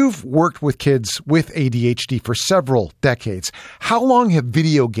 You've worked with kids with ADHD for several decades. How long have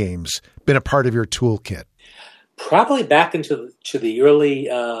video games been a part of your toolkit? Probably back into the early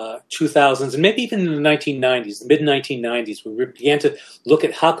 2000s and maybe even in the 1990s, the mid-1990s, we began to look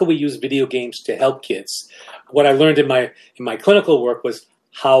at how could we use video games to help kids. What I learned in my clinical work was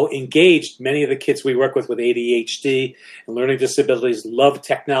how engaged many of the kids we work with ADHD and learning disabilities love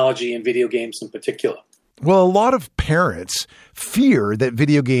technology and video games in particular. Well, a lot of parents fear that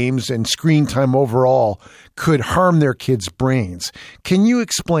video games and screen time overall could harm their kids' brains. Can you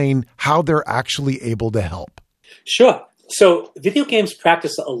explain how they're actually able to help? Sure. So video games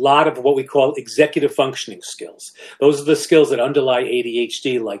practice a lot of what we call executive functioning skills. Those are the skills that underlie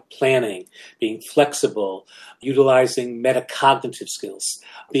ADHD, like planning, being flexible, utilizing metacognitive skills,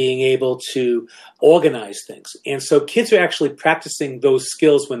 being able to organize things. And so kids are actually practicing those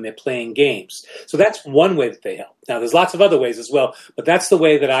skills when they're playing games. So that's one way that they help. Now, there's lots of other ways as well, but that's the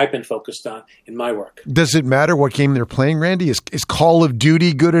way that I've been focused on in my work. Does it matter what game they're playing, Randy? Is Call of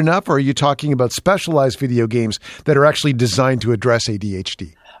Duty good enough, or are you talking about specialized video games that are actually designed to address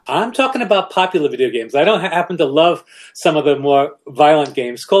ADHD? I'm talking about popular video games. I don't happen to love some of the more violent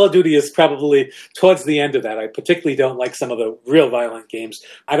games. Call of Duty is probably towards the end of that. I particularly don't like some of the real violent games.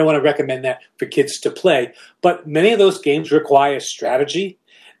 I don't want to recommend that for kids to play. But many of those games require strategy.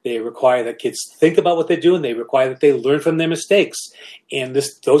 They require that kids think about what they're doing. They require that they learn from their mistakes. And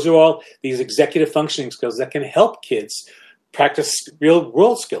those are all these executive functioning skills that can help kids practice real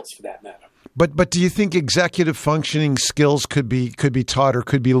world skills, for that matter. But do you think executive functioning skills could be taught or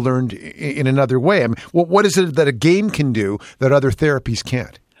could be learned in another way? I mean, what is it that a game can do that other therapies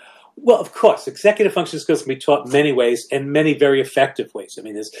can't? Well, of course, executive functioning skills can be taught many ways and many very effective ways. I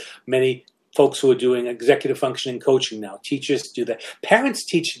mean, there's many folks who are doing executive functioning coaching now. Teachers do that. Parents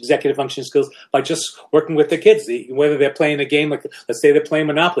teach executive functioning skills by just working with their kids. Whether they're playing a game, like let's say they're playing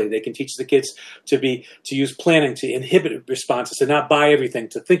Monopoly, they can teach the kids to use planning, to inhibit responses, to not buy everything,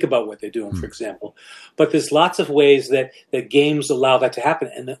 to think about what they're doing, for example. But there's lots of ways that games allow that to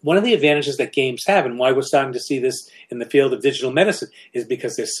happen. And one of the advantages that games have, and why we're starting to see this in the field of digital medicine, is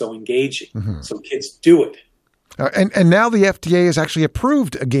because they're so engaging. Mm-hmm. So kids do it. And now the FDA has actually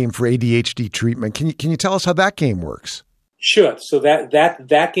approved a game for ADHD treatment. Can you tell us how that game works? Sure. So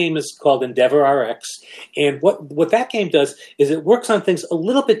that game is called Endeavor RX. And what that game does is it works on things a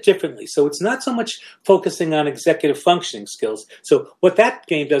little bit differently. So it's not so much focusing on executive functioning skills. So what that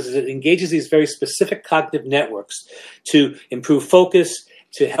game does is it engages these very specific cognitive networks to improve focus,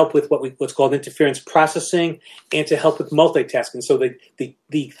 to help with what's called interference processing, and to help with multitasking. So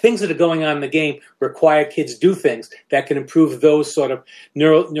the things that are going on in the game require kids do things that can improve those sort of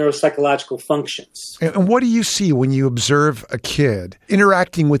neuropsychological functions. And what do you see when you observe a kid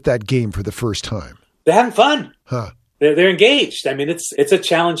interacting with that game for the first time? They're having fun. Huh. They're engaged. I mean, it's a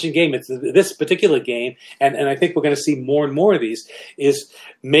challenging game. It's this particular game, and I think we're going to see more and more of these, is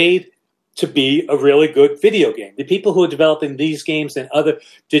made to be a really good video game. The people who are developing these games and other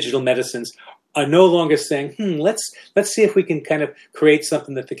digital medicines are no longer saying, let's see if we can kind of create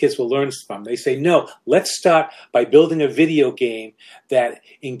something that the kids will learn from. They say, no, let's start by building a video game that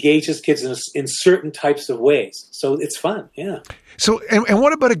engages kids in certain types of ways. So it's fun, yeah. So, and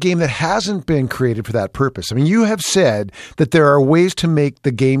what about a game that hasn't been created for that purpose? I mean, you have said that there are ways to make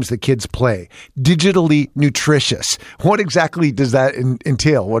the games that kids play digitally nutritious. What exactly does that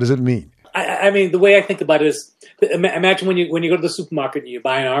entail? What does it mean? I mean, the way I think about it is, imagine when you go to the supermarket and you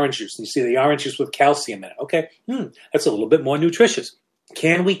buy an orange juice and you see the orange juice with calcium in it. Okay, that's a little bit more nutritious.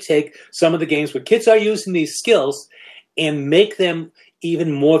 Can we take some of the games where kids are using these skills and make them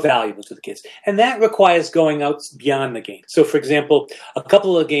even more valuable to the kids? And that requires going out beyond the game. So, for example, a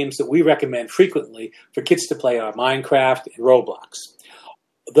couple of games that we recommend frequently for kids to play are Minecraft and Roblox.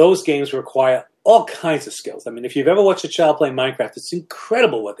 Those games require all kinds of skills. I mean, if you've ever watched a child play Minecraft, it's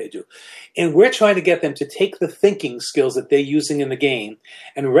incredible what they do. And we're trying to get them to take the thinking skills that they're using in the game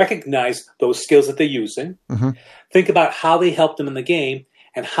and recognize those skills that they're using, think about how they help them in the game,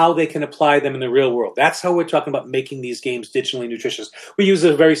 and how they can apply them in the real world. That's how we're talking about making these games digitally nutritious. We use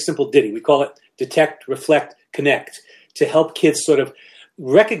a very simple ditty. We call it detect, reflect, connect, to help kids sort of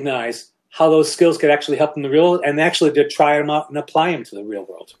recognize how those skills could actually help in the real world and actually to try them out and apply them to the real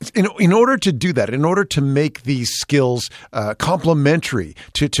world. In order to do that, in order to make these skills complementary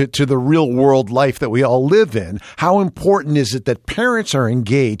to the real world life that we all live in, how important is it that parents are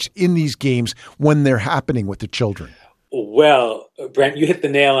engaged in these games when they're happening with the children? Well, Brent, you hit the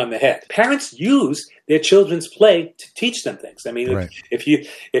nail on the head. Parents use their children's play to teach them things. I mean, if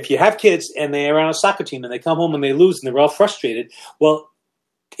you have kids and they're on a soccer team and they come home and they lose and they're all frustrated, well,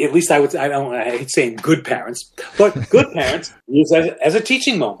 at least I hate saying good parents, but good parents use it as a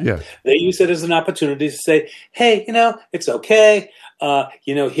teaching moment. Yeah. They use it as an opportunity to say, hey, it's okay.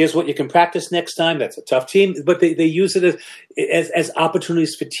 Here's what you can practice next time. That's a tough team. But they use it as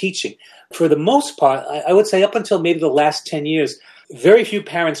opportunities for teaching. For the most part, I would say up until maybe the last 10 years, very few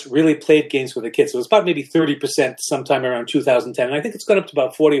parents really played games with their kids. It was about maybe 30% sometime around 2010. And I think it's gone up to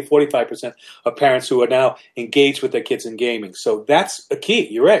about 40 or 45% of parents who are now engaged with their kids in gaming. So that's a key.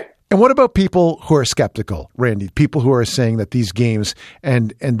 You're right. And what about people who are skeptical, Randy? People who are saying that these games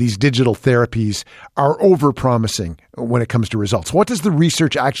and these digital therapies are overpromising when it comes to results. What does the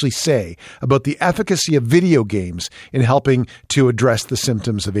research actually say about the efficacy of video games in helping to address the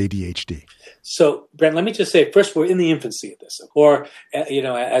symptoms of ADHD? So, Brent, let me just say, first, we're in the infancy of this. Or,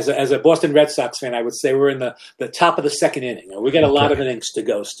 as a Boston Red Sox fan, I would say we're in the top of the second inning. We got a lot of innings to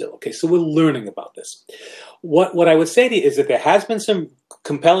go still. Okay, so we're learning about this. What I would say to you is that there has been some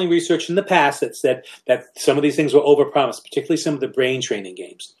compelling research in the past that said that some of these things were overpromised, particularly some of the brain training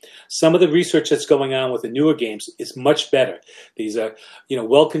games. Some of the research that's going on with the newer games is much better. These are,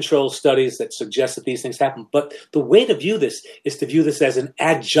 well-controlled studies that suggest that these things happen. But the way to view this is to view this as an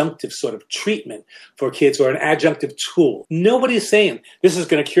adjunctive sort of treatment for kids, or an adjunctive tool. Nobody's saying this is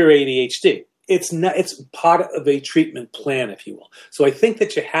going to cure ADHD. It's not. It's part of a treatment plan, if you will. So I think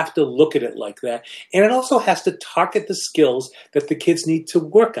that you have to look at it like that. And it also has to target the skills that the kids need to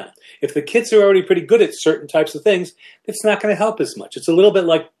work on. If the kids are already pretty good at certain types of things, it's not going to help as much. It's a little bit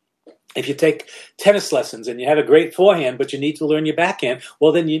like if you take tennis lessons and you have a great forehand, but you need to learn your backhand,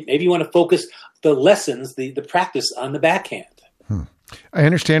 well, then maybe you want to focus the lessons, the practice on the backhand. I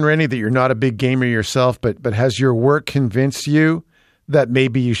understand, Randy, that you're not a big gamer yourself, but has your work convinced you that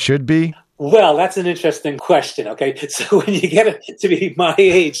maybe you should be? Well, that's an interesting question, okay? So when you get to be my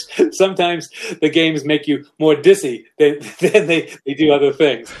age, sometimes the games make you more dizzy than they do other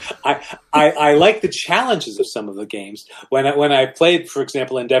things. I like the challenges of some of the games. When I played, for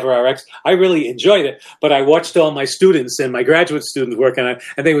example, Endeavor RX, I really enjoyed it, but I watched all my students and my graduate students work on it,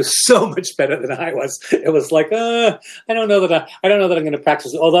 and they were so much better than I was. It was like, I don't know that I'm going to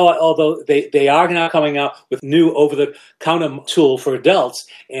practice. Although they are now coming out with new over-the-counter tool for adults,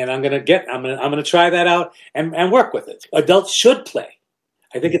 and I'm going to try that out and work with it. Adults should play.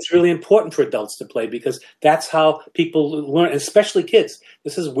 I think it's really important for adults to play because that's how people learn, especially kids.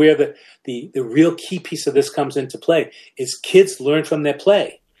 This is where the real key piece of this comes into play, is kids learn from their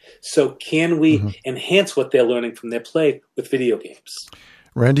play. So can we enhance what they're learning from their play with video games?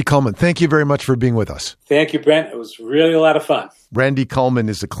 Randy Kuhlman, thank you very much for being with us. Thank you, Brent. It was really a lot of fun. Randy Kuhlman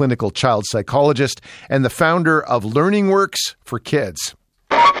is a clinical child psychologist and the founder of Learning Works for Kids.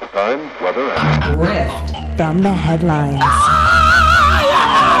 Time, weather, and Riff from the headlines.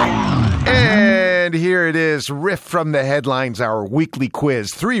 And here it is, Riff from the Headlines, our weekly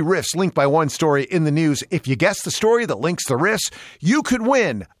quiz. 3 riffs linked by one story in the news. If you guess the story that links the riffs, you could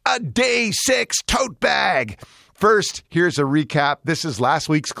win a Day 6 tote bag. First, here's a recap. This is last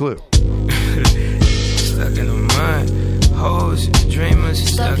week's clue. Stuck in the mud. Hoes, dreamers,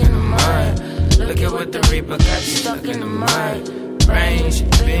 stuck in the mud. Look at what the Reaper got you stuck in the mud. Range,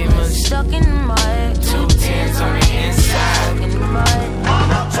 beamers, stuck in the mud. 2 10s on the inside, stuck in the mud.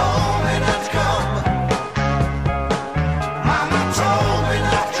 Mama told me not to come. Mama told me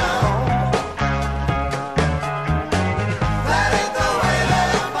not to come. That ain't the way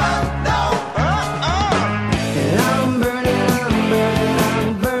that I'm down. And I'm burning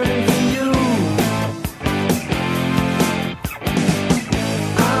for you.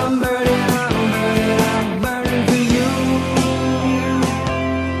 I'm burning for you.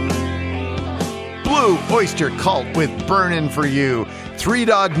 Blue Oyster Cult with Burnin' For You. 3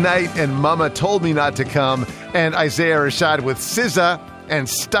 Dog Night and Mama Told Me Not to Come. And Isaiah Rashad with SZA and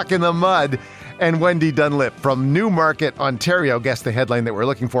Stuck in the Mud. And Wendy Dunlip from Newmarket, Ontario, guessed the headline that we're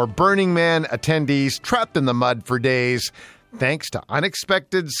looking for. Burning Man attendees trapped in the mud for days thanks to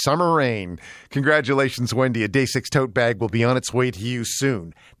unexpected summer rain. Congratulations, Wendy. A Day 6 tote bag will be on its way to you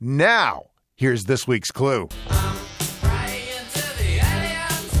soon. Now, here's this week's clue.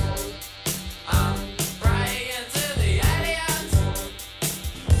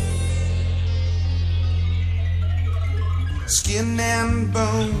 Skin and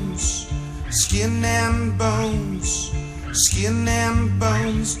bones, skin and bones, skin and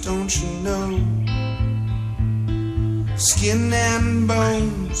bones, don't you know? Skin and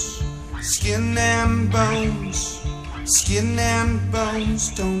bones, skin and bones, skin and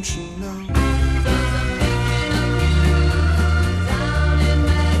bones, don't you know?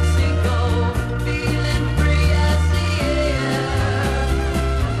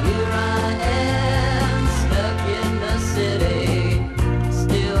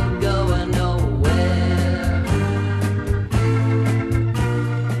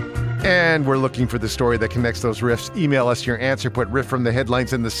 And we're looking for the story that connects those riffs. Email us your answer. Put riff from the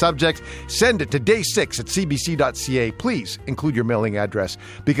headlines in the subject. Send it to day6@cbc.ca. Please include your mailing address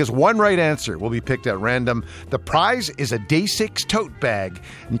because one right answer will be picked at random. The prize is a Day 6 tote bag.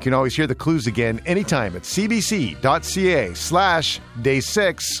 And you can always hear the clues again anytime at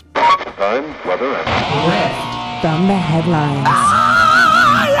cbc.ca/day6. Time, weather, and Riff from the headlines.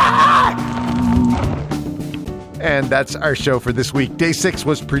 And that's our show for this week. Day 6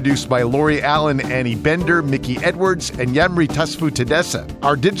 was produced by Lori Allen, Annie Bender, Mickey Edwards, and Yamri Tusfu Tedessa.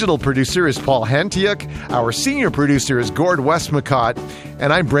 Our digital producer is Paul Hantiuk. Our senior producer is Gord Westmacott.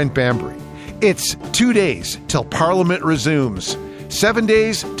 And I'm Brent Bambury. It's 2 days till Parliament resumes. 7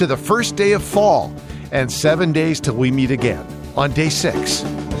 days to the first day of fall. And 7 days till we meet again on Day 6.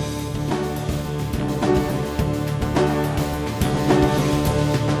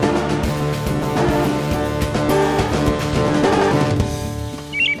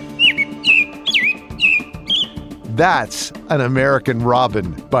 That's an American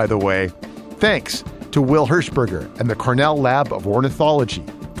robin, by the way. Thanks to Will Hirschberger and the Cornell Lab of Ornithology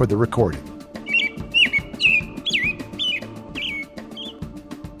for the recording.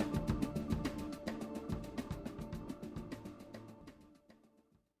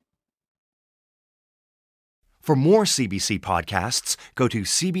 For more CBC podcasts, go to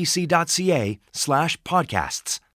cbc.ca/podcasts.